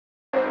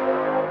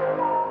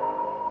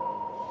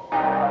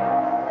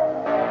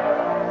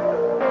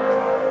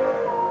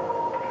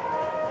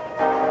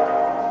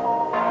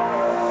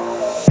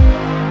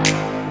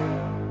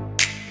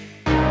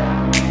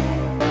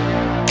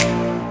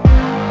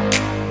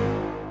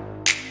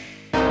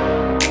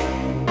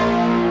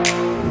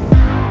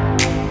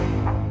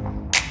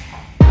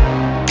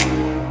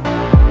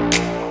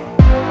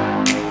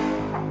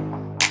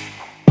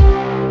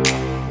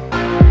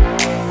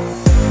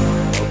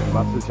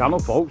channel,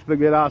 folks,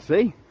 Bigbeard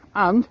RC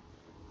and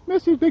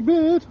Mrs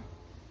Bigbeard.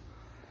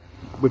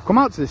 We've come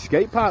out to the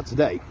skate park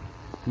today.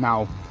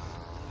 Now,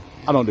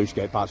 I don't do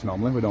skate parks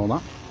normally, we know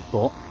that,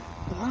 but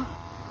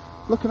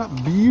look at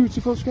that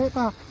beautiful skate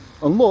park,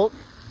 and look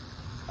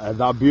at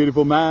that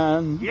beautiful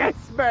man. Yes,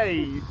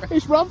 mate.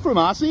 It's Rob from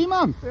RC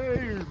Man.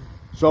 Hey.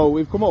 So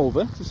we've come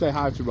over to say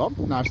hi to Rob,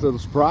 nice little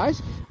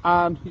surprise,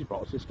 and he's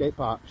brought us to the skate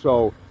park.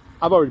 So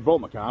I've already brought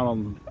my car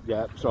on,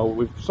 yeah, so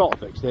we've sort of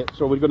fixed it.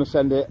 So we're going to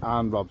send it,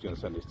 and Rob's going to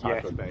send his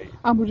Typhon. Yes, mate.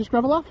 And we'll just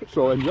grab a laugh,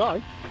 so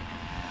enjoy.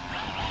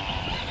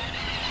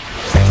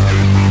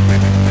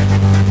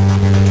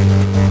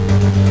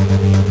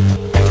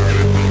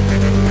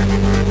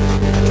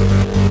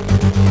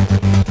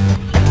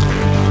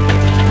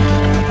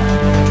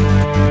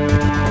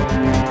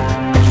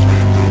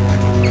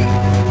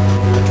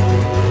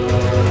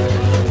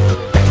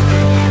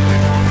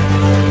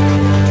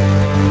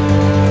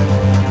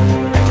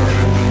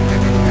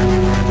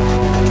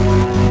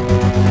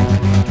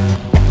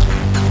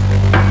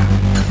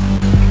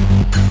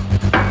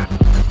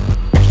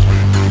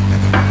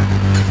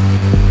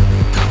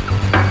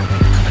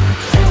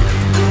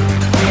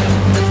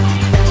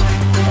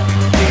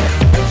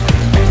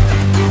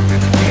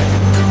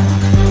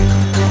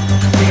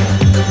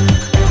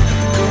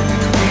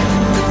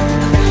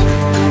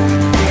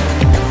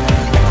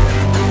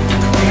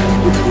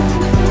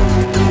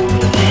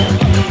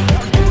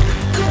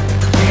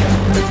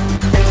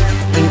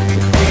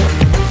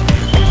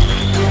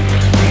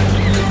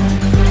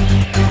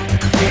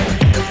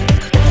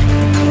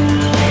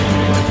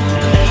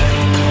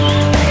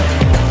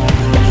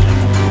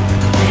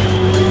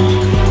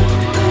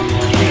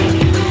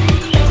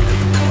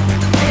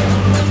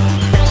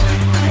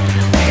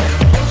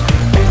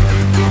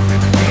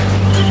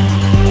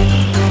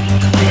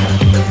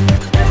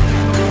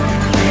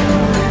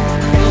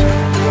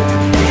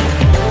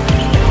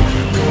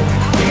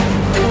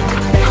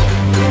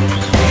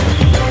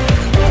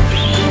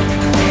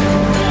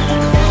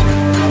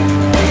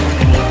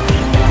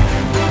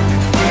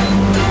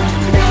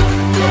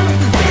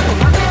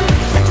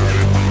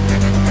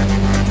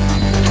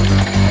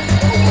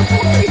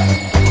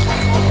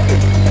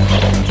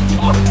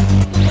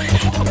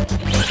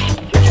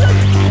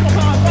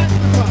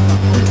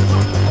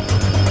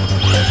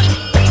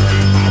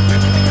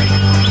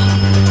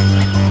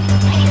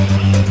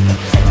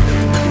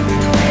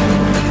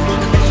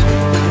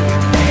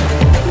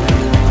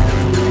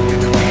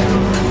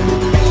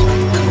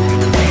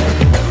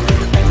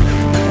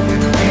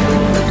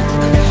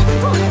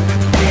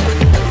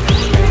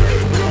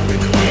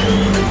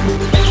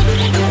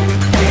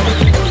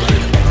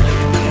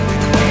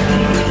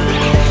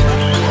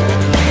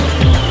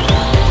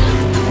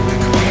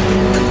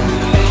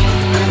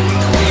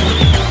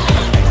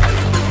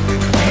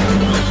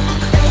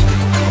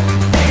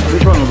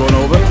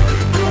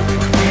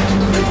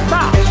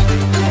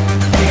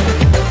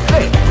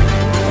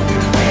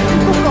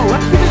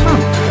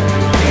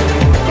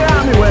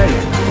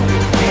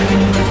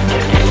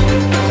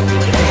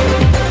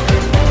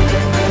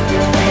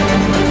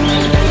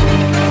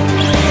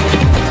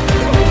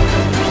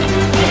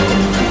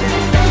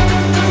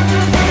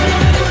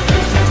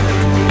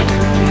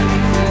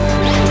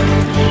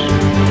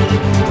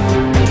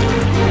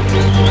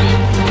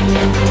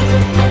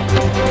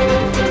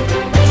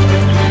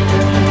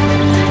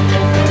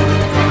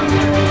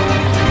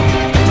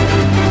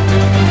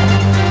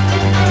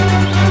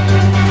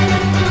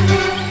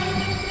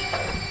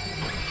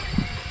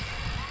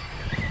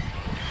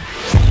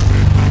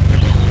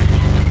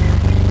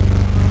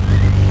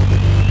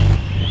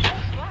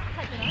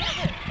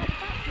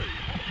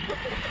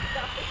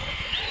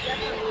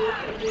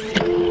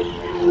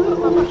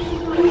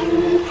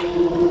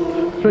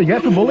 So you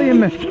get for bullying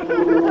me.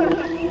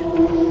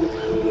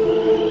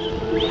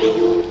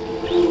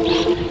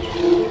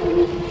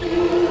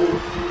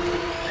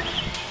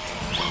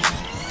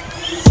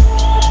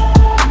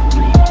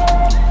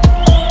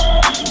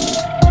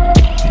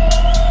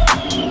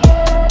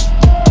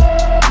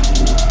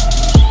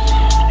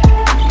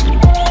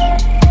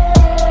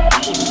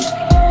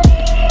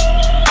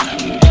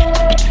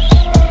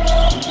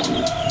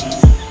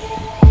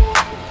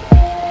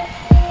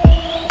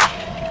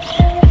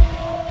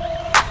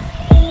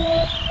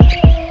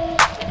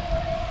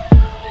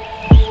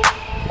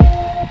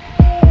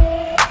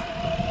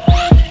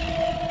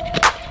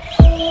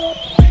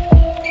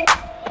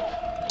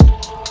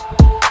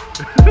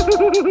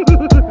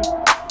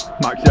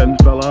 Max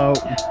ends fell out,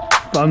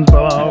 fans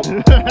fell out.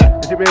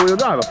 Is it rear wheel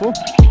drive, I thought?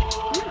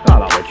 Ah,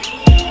 that way.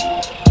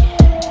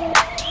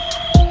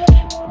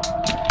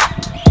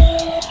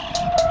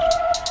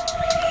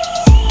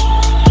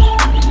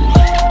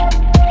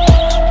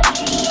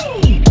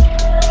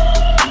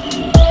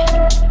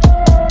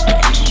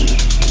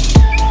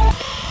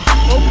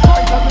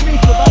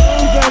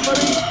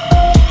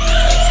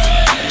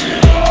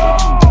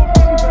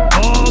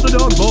 Oh, the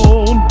dog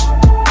bone.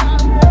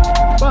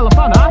 Well, I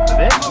found half of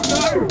it.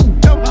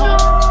 Oh, no.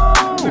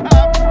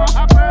 What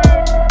happened?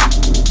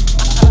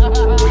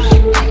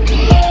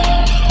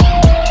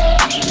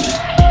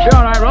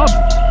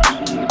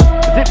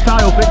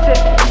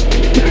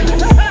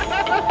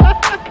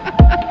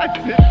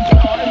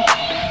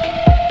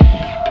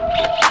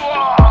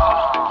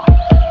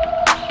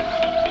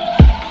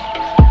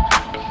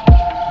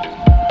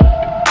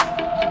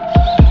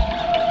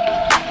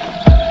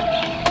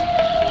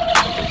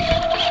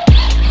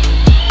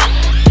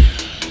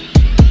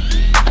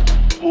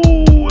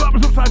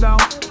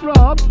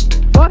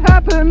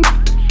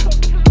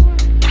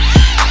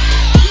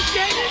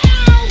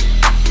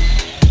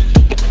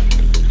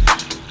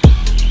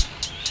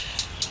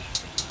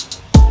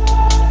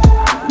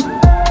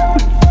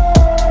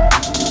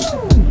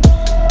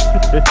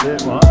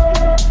 Bit what?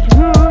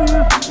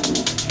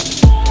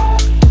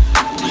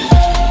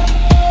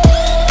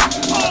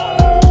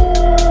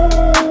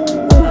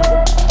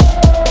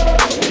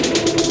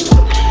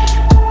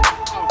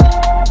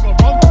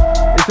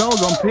 It's all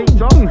gone Pete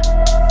Dong.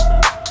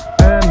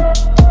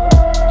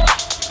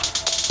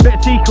 Bit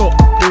of teacup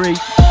to eat.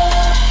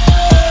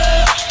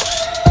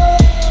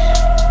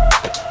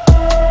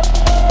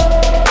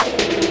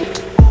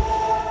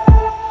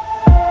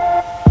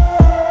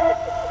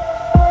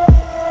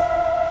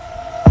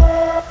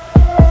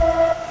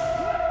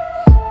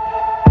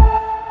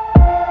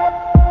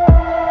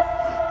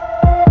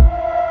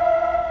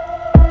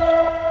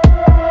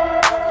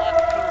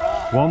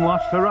 One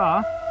last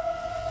hurrah.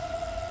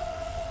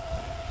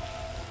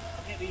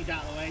 Get these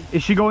out of the way.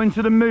 Is she going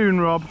to the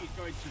moon, Rob? She's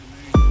going to the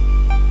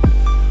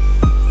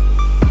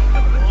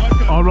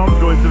moon. Oh, Rob's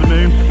going to the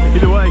moon.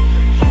 Either way.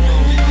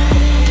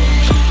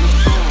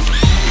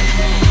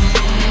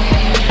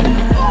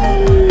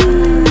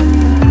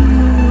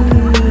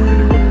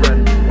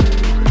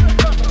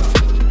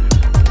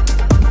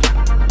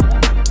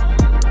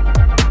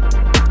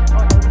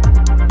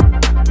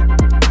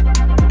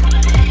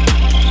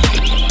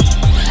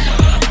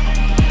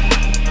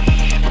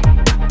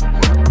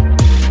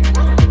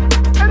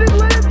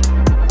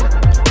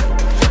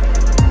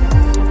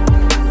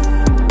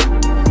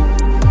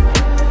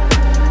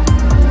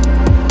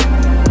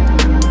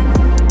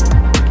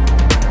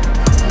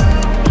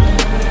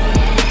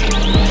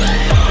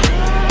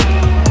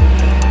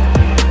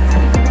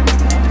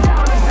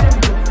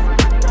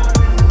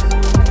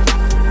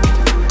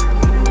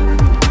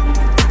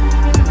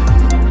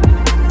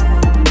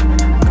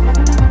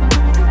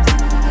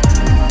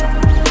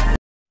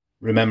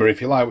 Remember,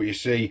 if you like what you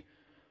see,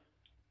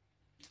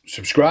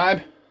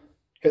 subscribe,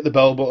 hit the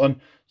bell button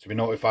to be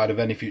notified of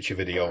any future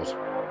videos.